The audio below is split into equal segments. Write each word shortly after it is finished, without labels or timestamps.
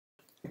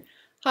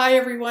Hi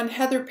everyone,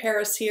 Heather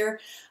Paris here.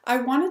 I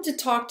wanted to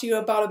talk to you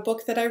about a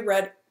book that I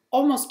read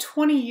almost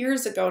 20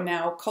 years ago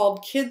now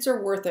called Kids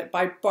Are Worth It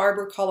by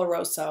Barbara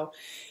Coloroso.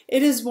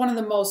 It is one of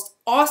the most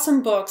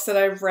awesome books that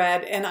I've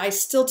read, and I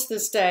still to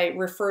this day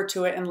refer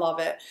to it and love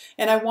it.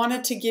 And I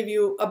wanted to give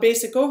you a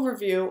basic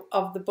overview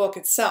of the book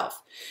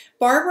itself.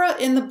 Barbara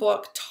in the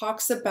book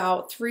talks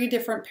about three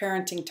different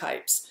parenting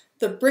types: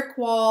 the brick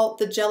wall,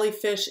 the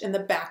jellyfish, and the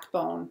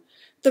backbone.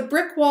 The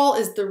brick wall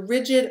is the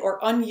rigid or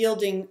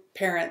unyielding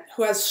parent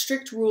who has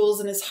strict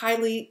rules and is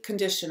highly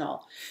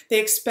conditional.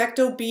 They expect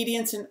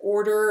obedience and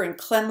order and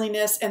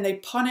cleanliness, and they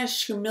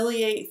punish,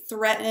 humiliate,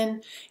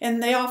 threaten,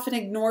 and they often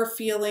ignore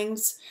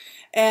feelings,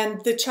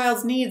 and the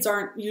child's needs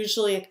aren't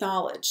usually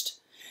acknowledged.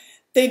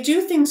 They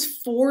do things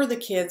for the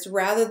kids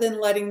rather than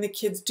letting the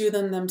kids do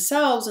them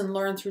themselves and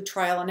learn through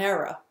trial and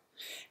error.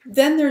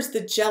 Then there's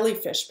the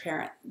jellyfish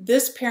parent.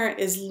 This parent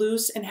is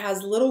loose and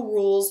has little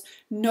rules,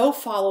 no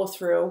follow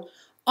through,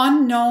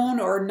 unknown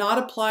or not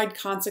applied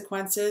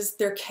consequences.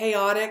 They're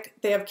chaotic.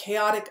 They have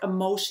chaotic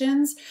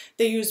emotions.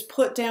 They use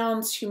put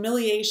downs,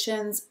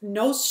 humiliations,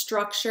 no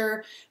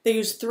structure. They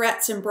use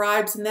threats and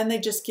bribes, and then they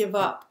just give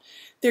up.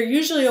 They're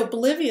usually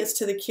oblivious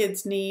to the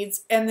kids'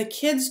 needs, and the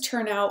kids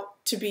turn out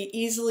to be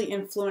easily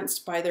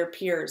influenced by their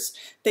peers.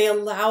 They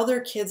allow their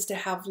kids to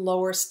have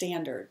lower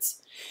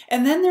standards.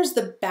 And then there's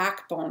the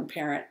backbone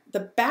parent. The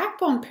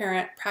backbone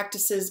parent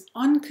practices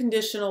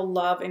unconditional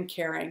love and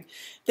caring.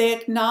 They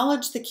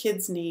acknowledge the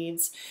kids'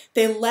 needs.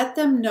 They let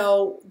them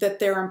know that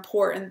they're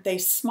important. They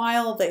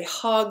smile, they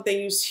hug,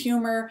 they use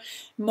humor,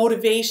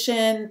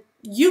 motivation.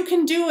 You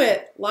can do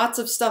it. Lots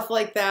of stuff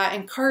like that.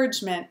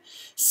 Encouragement.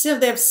 So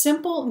they have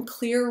simple and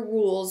clear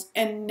rules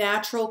and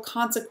natural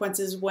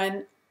consequences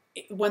when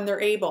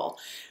they're able.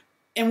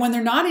 And when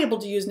they're not able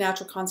to use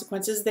natural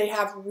consequences, they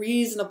have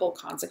reasonable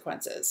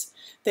consequences.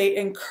 They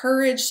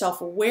encourage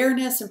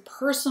self-awareness and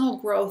personal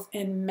growth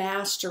and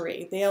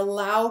mastery. They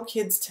allow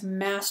kids to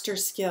master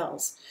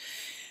skills.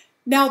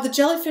 Now, the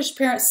jellyfish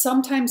parent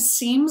sometimes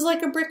seems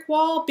like a brick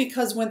wall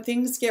because when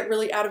things get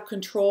really out of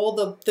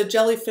control, the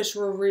jellyfish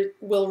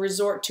will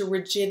resort to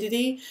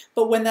rigidity,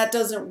 but when that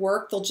doesn't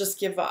work, they'll just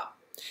give up.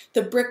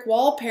 The brick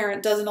wall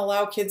parent doesn't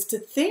allow kids to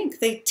think.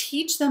 They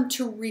teach them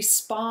to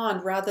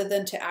respond rather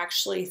than to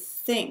actually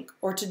think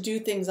or to do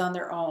things on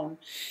their own.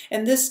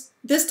 And this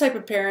type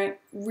of parent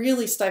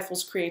really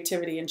stifles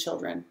creativity in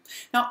children.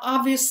 Now,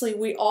 obviously,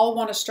 we all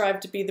want to strive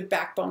to be the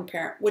backbone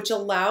parent, which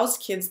allows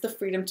kids the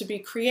freedom to be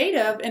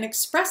creative and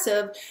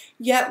expressive,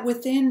 yet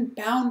within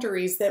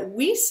boundaries that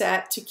we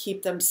set to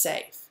keep them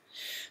safe.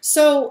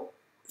 So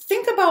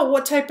think about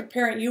what type of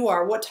parent you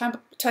are, what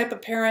type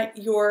of parent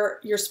your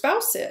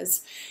spouse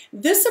is.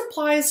 This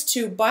applies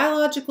to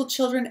biological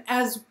children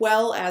as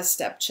well as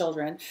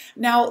stepchildren.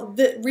 Now,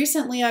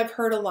 recently I've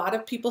heard a lot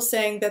of people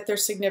saying that their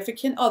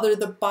significant other,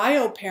 the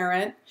bio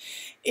parent,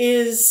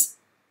 is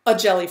a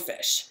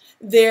jellyfish.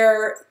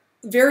 They're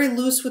very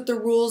loose with the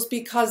rules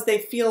because they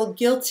feel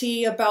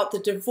guilty about the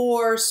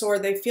divorce, or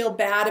they feel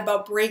bad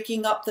about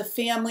breaking up the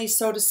family,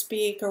 so to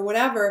speak, or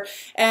whatever,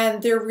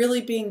 and they're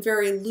really being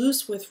very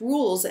loose with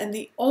rules. And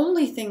the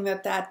only thing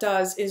that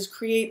does is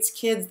creates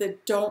kids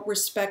that don't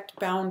respect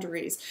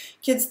boundaries,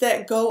 kids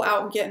that go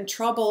out and get in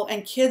trouble,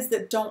 and kids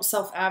that don't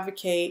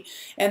self-advocate,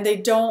 and they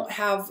don't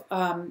have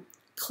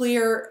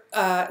clear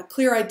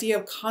idea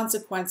of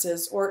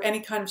consequences or any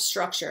kind of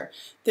structure.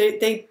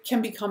 They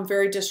can become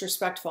very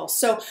disrespectful.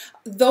 So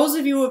those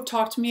of you who have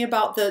talked to me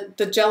about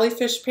the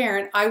jellyfish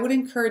parent, I would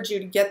encourage you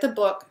to get the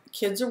book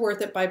Kids Are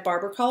Worth It by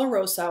Barbara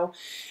Coloroso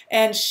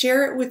and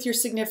share it with your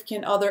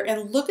significant other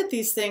and look at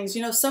these things.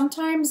 You know,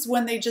 sometimes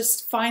when they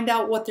just find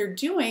out what they're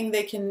doing,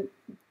 they can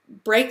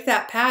break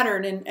that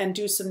pattern and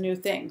do some new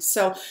things.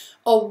 So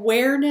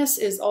awareness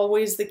is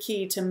always the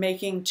key to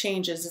making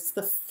changes. It's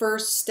the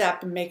first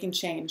step in making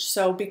change.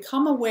 So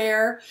become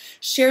aware,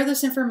 share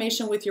this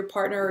information with your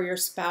partner or your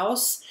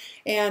spouse,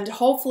 and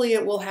hopefully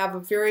it will have a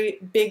very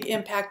big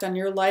impact on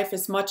your life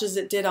as much as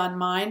it did on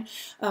mine.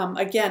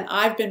 Again,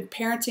 I've been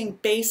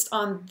parenting based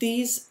on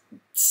these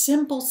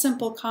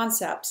simple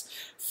concepts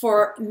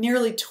for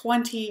nearly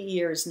 20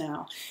 years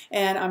now,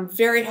 and I'm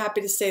very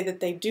happy to say that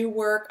they do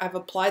work. I've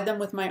applied them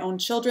with my own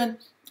children.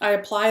 I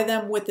apply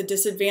them with the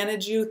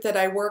disadvantaged youth that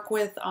I work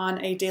with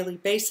on a daily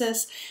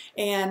basis,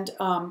 and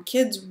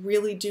kids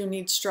really do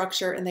need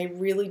structure, and they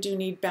really do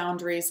need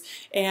boundaries,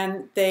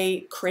 and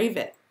they crave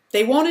it.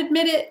 They won't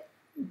admit it,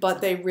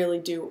 but they really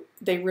do.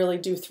 They really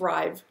do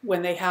thrive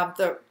when they have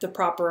the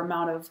proper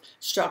amount of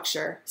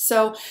structure.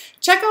 So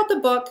check out the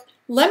book.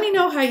 Let me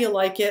know how you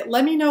like it.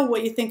 Let me know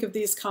what you think of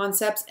these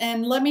concepts,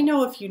 and let me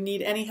know if you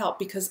need any help,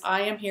 because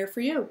I am here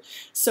for you.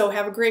 So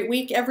have a great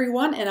week,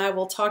 everyone, and I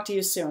will talk to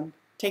you soon.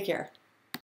 Take care.